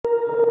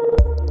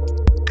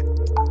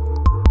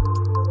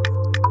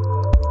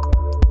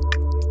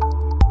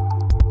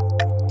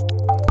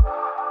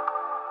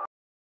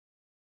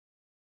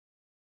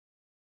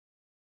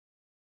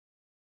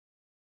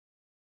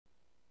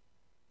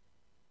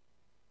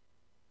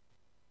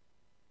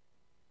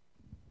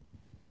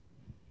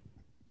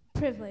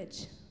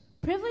Privilege.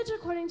 Privilege,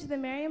 according to the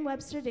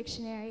Merriam-Webster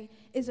Dictionary,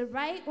 is a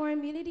right or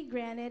immunity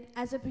granted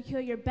as a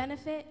peculiar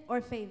benefit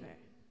or favor.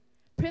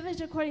 Privilege,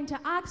 according to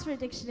Oxford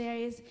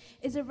dictionaries,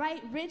 is a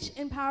right rich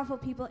and powerful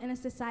people in a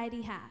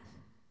society have.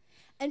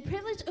 And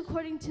privilege,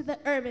 according to the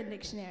Urban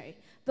Dictionary,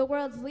 the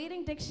world's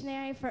leading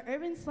dictionary for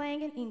urban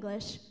slang and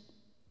English,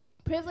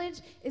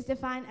 privilege is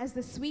defined as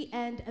the sweet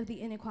end of the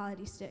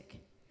inequality stick.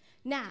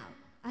 Now,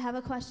 I have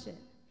a question.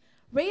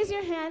 Raise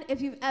your hand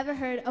if you've ever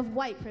heard of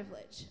white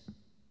privilege.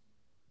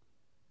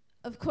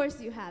 Of course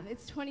you have.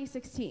 It's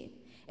 2016.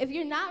 If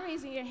you're not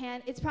raising your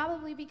hand, it's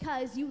probably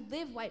because you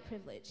live white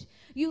privilege.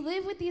 You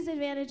live with these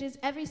advantages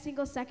every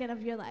single second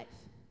of your life.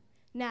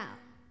 Now,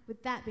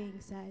 with that being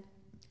said,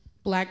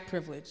 Black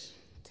privilege.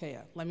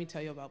 Teya, let me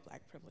tell you about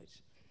black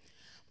privilege.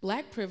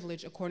 Black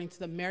privilege, according to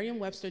the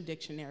Merriam-Webster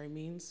Dictionary,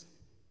 means,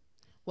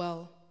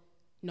 well,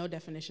 no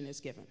definition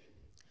is given.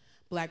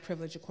 Black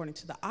privilege, according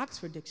to the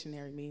Oxford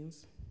Dictionary,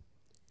 means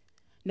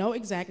no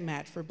exact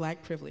match for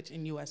black privilege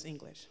in US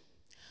English.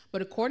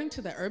 But according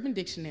to the Urban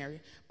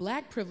Dictionary,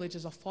 black privilege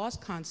is a false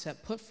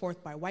concept put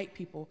forth by white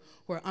people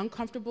who are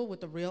uncomfortable with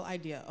the real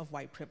idea of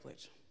white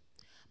privilege.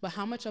 But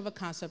how much of a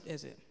concept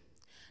is it?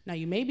 Now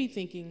you may be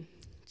thinking,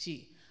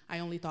 gee, I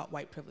only thought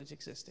white privilege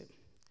existed.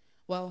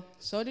 Well,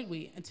 so did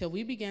we, until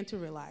we began to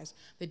realize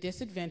the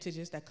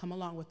disadvantages that come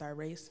along with our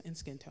race and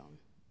skin tone.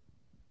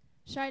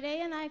 Charde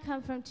and I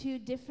come from two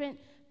different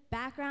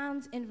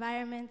backgrounds,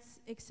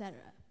 environments, etc.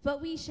 But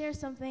we share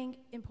something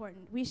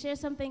important. We share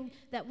something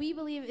that we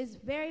believe is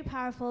very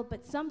powerful,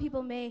 but some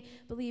people may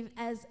believe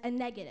as a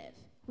negative.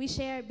 We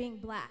share being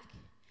black.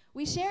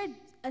 We share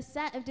a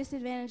set of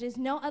disadvantages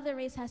no other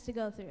race has to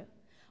go through.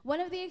 One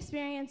of the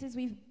experiences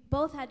we've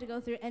both had to go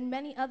through, and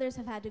many others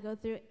have had to go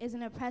through, is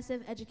an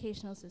oppressive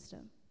educational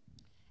system.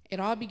 It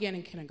all began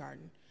in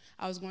kindergarten.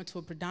 I was going to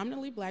a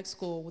predominantly black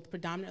school with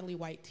predominantly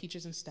white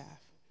teachers and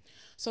staff.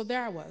 So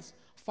there I was,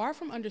 far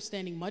from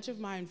understanding much of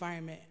my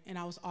environment, and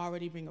I was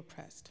already being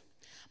oppressed.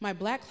 My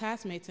black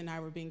classmates and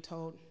I were being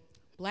told,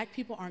 black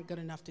people aren't good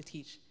enough to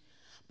teach,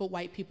 but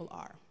white people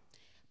are.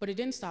 But it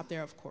didn't stop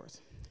there, of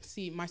course.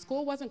 See, my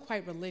school wasn't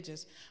quite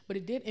religious, but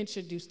it did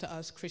introduce to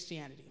us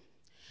Christianity.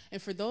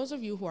 And for those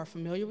of you who are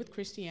familiar with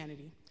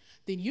Christianity,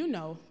 then you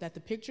know that the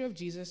picture of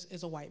Jesus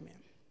is a white man.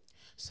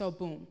 So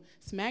boom,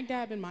 smack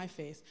dab in my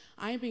face,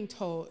 I am being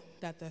told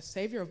that the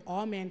savior of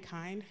all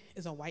mankind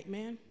is a white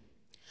man.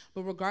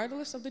 But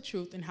regardless of the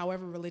truth and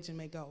however religion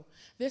may go,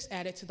 this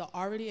added to the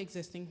already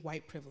existing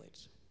white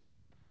privilege.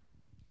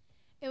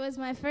 It was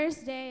my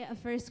first day of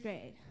first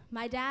grade.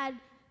 My dad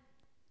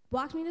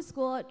walked me to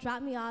school,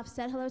 dropped me off,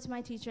 said hello to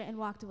my teacher, and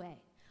walked away.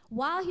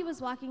 While he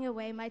was walking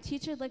away, my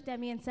teacher looked at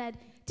me and said,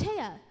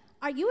 "Teya,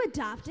 are you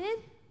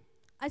adopted?"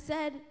 I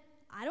said,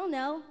 "I don't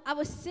know. I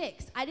was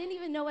 6. I didn't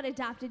even know what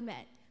adopted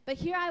meant." But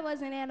here I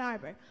was in Ann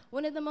Arbor,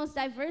 one of the most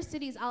diverse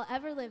cities I'll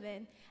ever live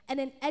in, and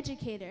an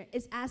educator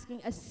is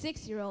asking a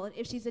 6-year-old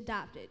if she's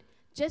adopted,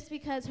 just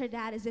because her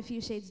dad is a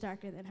few shades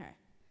darker than her.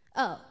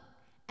 Oh,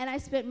 and I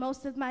spent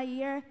most of my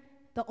year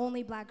the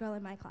only black girl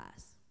in my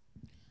class.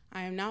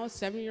 I am now a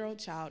 7-year-old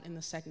child in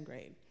the 2nd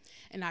grade,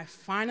 and I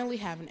finally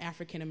have an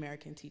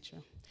African-American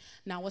teacher.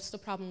 Now, what's the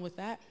problem with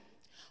that?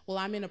 Well,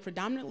 I'm in a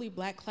predominantly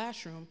black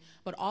classroom,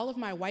 but all of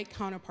my white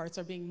counterparts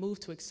are being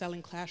moved to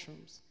excelling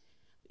classrooms,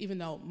 even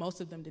though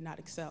most of them did not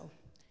excel.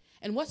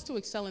 And what's to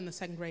excel in the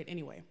 2nd grade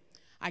anyway?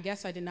 I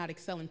guess I did not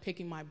excel in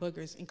picking my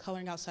boogers and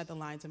coloring outside the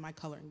lines in my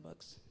coloring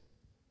books.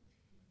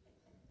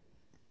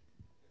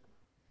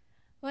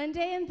 One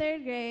day in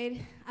 3rd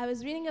grade, I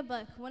was reading a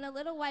book when a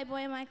little white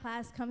boy in my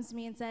class comes to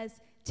me and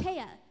says,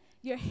 "Teya,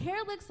 your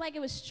hair looks like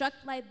it was struck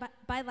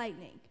by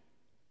lightning."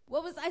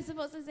 What was I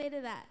supposed to say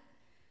to that?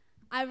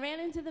 I ran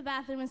into the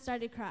bathroom and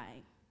started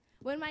crying.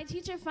 When my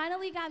teacher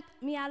finally got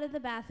me out of the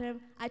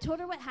bathroom, I told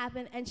her what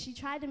happened, and she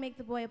tried to make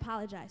the boy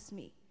apologize to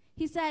me.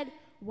 He said,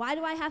 "Why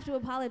do I have to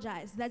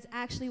apologize? That's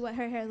actually what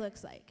her hair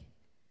looks like."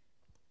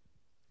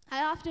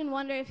 I often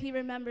wonder if he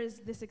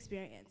remembers this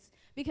experience,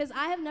 because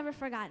I have never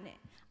forgotten it.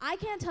 I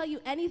can't tell you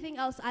anything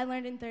else I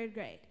learned in 3rd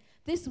grade.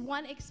 This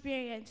one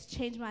experience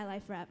changed my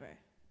life forever.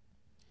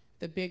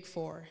 The big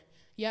 4.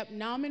 Yep,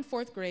 now I'm in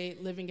 4th grade,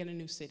 living in a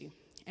new city,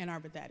 Ann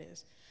Arbor that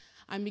is.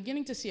 I'm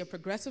beginning to see a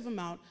progressive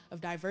amount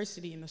of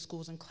diversity in the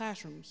schools and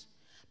classrooms.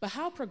 But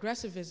how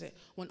progressive is it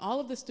when all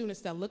of the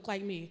students that look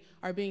like me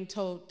are being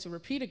told to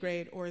repeat a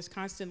grade or is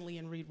constantly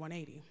in Read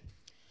 180?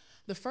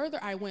 The further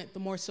I went, the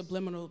more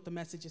subliminal the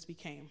messages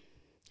became.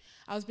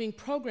 I was being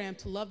programmed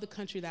to love the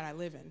country that I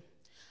live in.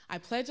 I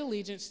pledge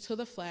allegiance to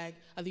the flag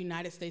of the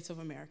United States of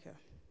America.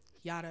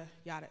 Yada,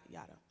 yada,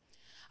 yada.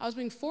 I was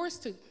being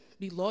forced to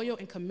be loyal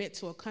and commit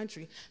to a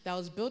country that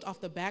was built off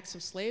the backs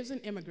of slaves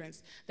and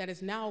immigrants that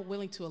is now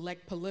willing to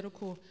elect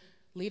political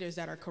leaders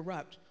that are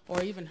corrupt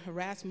or even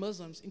harass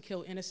Muslims and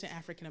kill innocent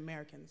African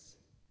Americans.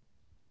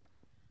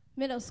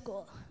 Middle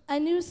school, a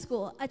new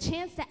school, a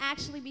chance to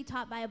actually be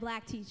taught by a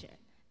black teacher.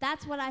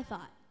 That's what I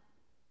thought.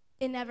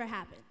 It never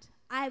happened.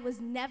 I was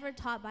never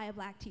taught by a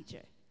black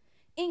teacher.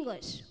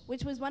 English,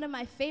 which was one of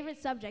my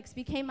favorite subjects,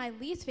 became my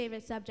least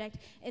favorite subject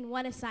in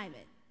one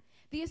assignment.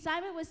 The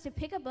assignment was to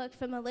pick a book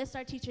from a list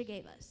our teacher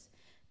gave us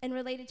and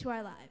relate it to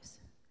our lives.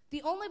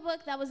 The only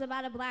book that was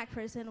about a black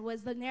person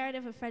was the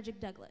narrative of Frederick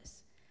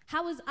Douglass.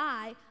 How was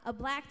I, a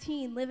black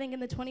teen living in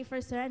the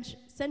 21st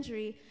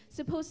century,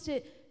 supposed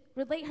to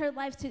relate her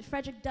life to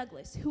Frederick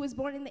Douglass, who was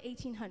born in the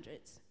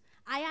 1800s?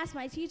 I asked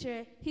my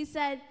teacher. He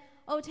said,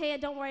 "Oh, Teya,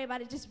 don't worry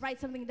about it. Just write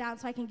something down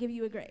so I can give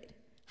you a grade."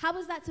 How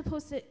was that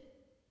supposed to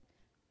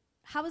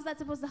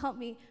help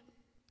me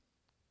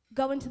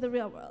go into the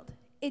real world?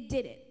 It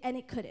didn't, and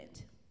it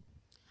couldn't.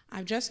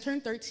 I've just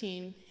turned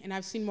 13, and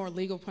I've seen more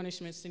legal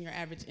punishments than your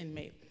average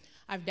inmate.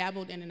 I've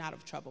dabbled in and out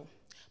of trouble.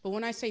 But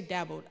when I say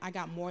dabbled, I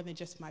got more than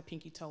just my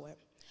pinky toe wet.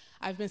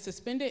 I've been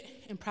suspended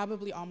and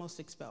probably almost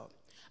expelled.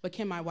 But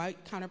can my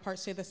white counterpart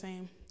say the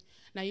same?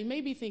 Now you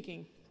may be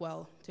thinking,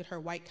 well, did her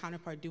white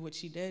counterpart do what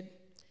she did?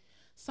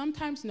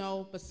 Sometimes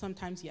no, but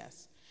sometimes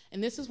yes.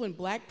 And this is when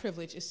black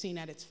privilege is seen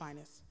at its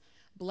finest.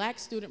 Black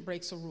student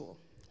breaks a rule.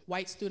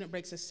 White student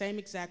breaks the same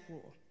exact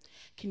rule.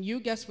 Can you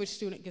guess which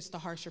student gets the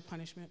harsher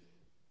punishment?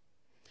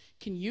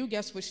 Can you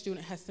guess which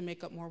student has to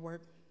make up more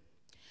work?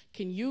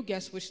 Can you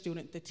guess which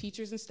student the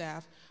teachers and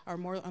staff are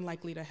more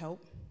unlikely to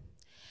help?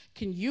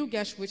 Can you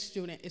guess which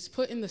student is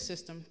put in the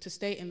system to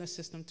stay in the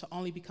system to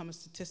only become a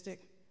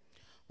statistic?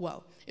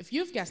 Well, if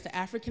you've guessed the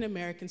African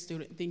American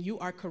student, then you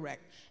are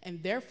correct,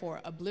 and therefore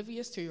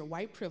oblivious to your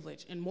white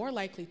privilege and more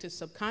likely to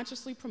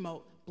subconsciously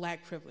promote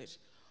black privilege.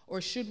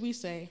 Or should we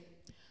say,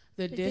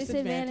 the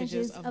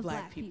disadvantages of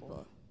black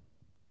people.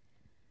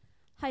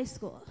 High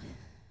school.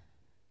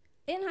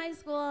 In high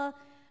school,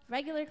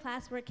 regular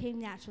classwork came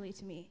naturally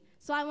to me.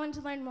 So I wanted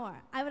to learn more.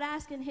 I would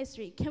ask in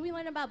history, can we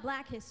learn about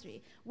black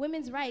history,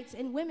 women's rights,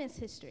 and women's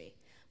history?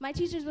 My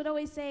teachers would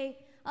always say,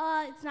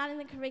 it's not in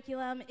the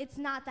curriculum, it's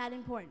not that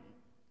important.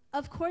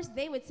 Of course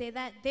they would say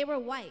that. They were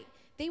white.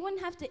 They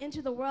wouldn't have to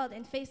enter the world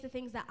and face the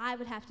things that I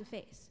would have to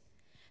face.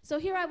 So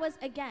here I was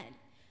again.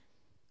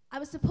 I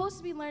was supposed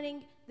to be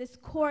learning this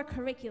core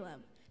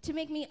curriculum to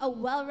make me a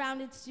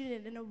well-rounded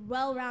student and a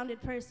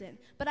well-rounded person,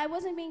 but I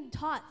wasn't being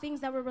taught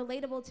things that were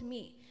relatable to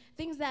me,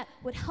 things that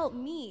would help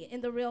me in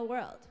the real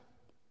world.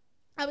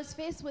 I was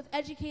faced with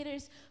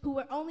educators who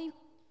were only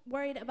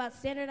worried about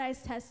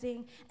standardized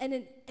testing and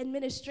an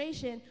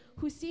administration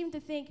who seemed to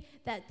think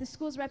that the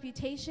school's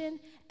reputation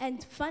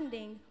and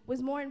funding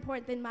was more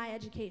important than my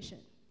education.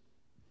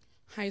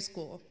 High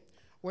school.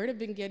 Where to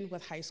begin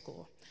with high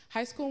school?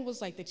 High school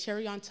was like the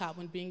cherry on top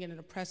when being in an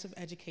oppressive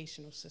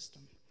educational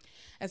system.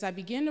 As I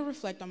began to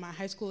reflect on my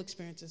high school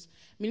experiences,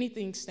 many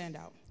things stand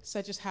out,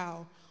 such as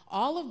how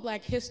all of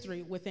black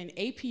history within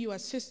AP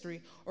US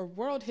history or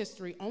world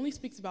history only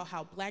speaks about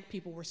how black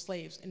people were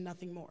slaves and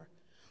nothing more,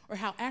 or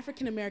how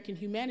African American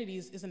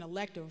humanities is an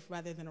elective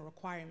rather than a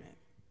requirement.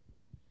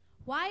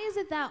 Why is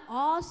it that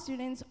all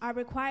students are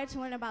required to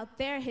learn about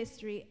their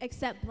history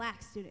except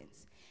black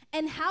students?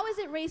 And how is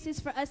it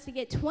racist for us to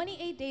get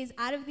 28 days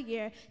out of the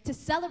year to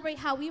celebrate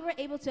how we were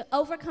able to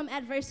overcome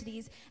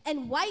adversities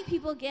and white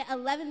people get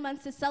 11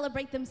 months to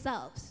celebrate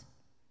themselves?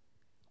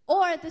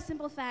 Or the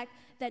simple fact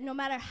that no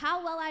matter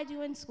how well I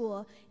do in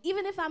school,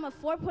 even if I have a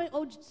 4.0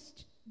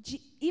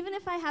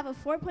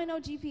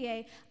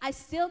 GPA, I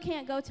still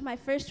can't go to my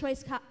first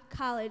choice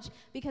college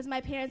because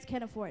my parents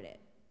can't afford it.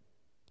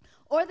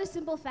 Or the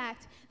simple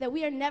fact that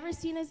we are never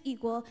seen as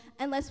equal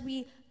unless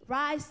we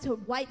rise to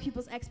white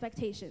people's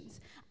expectations,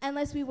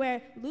 unless we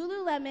wear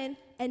Lululemon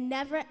and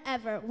never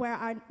ever wear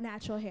our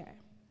natural hair.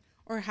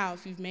 Or how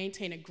if you've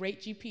maintained a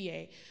great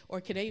GPA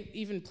or could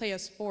even play a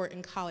sport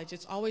in college,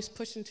 it's always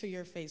pushed into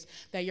your face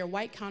that your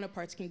white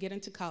counterparts can get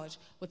into college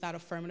without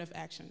affirmative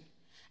action.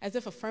 As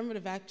if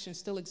affirmative action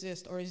still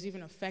exists or is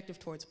even effective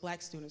towards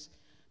black students,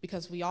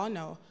 because we all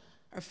know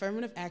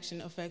affirmative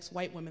action affects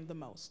white women the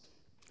most.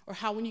 Or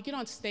how when you get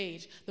on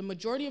stage, the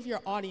majority of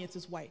your audience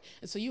is white,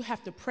 and so you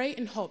have to pray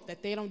and hope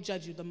that they don't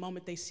judge you the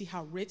moment they see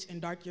how rich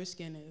and dark your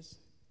skin is.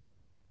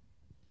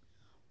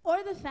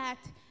 Or the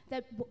fact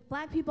that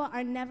black people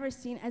are never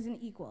seen as an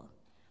equal.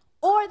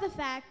 Or the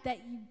fact that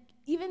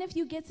even if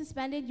you get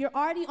suspended, you're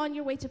already on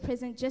your way to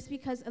prison just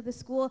because of the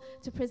school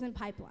to prison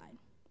pipeline.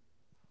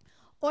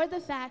 Or the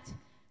fact,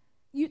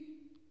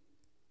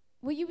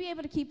 will you be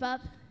able to keep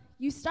up?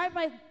 You start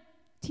by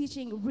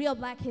teaching real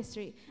black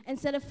history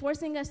instead of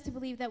forcing us to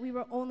believe that we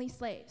were only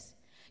slaves.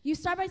 You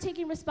start by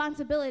taking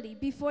responsibility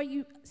before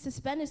you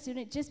suspend a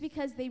student just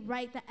because they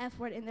write the F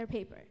word in their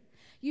paper.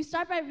 You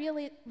start by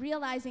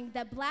realizing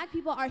that black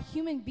people are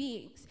human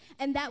beings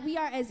and that we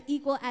are as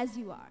equal as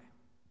you are.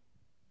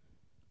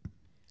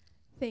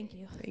 Thank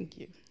you. Thank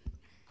you.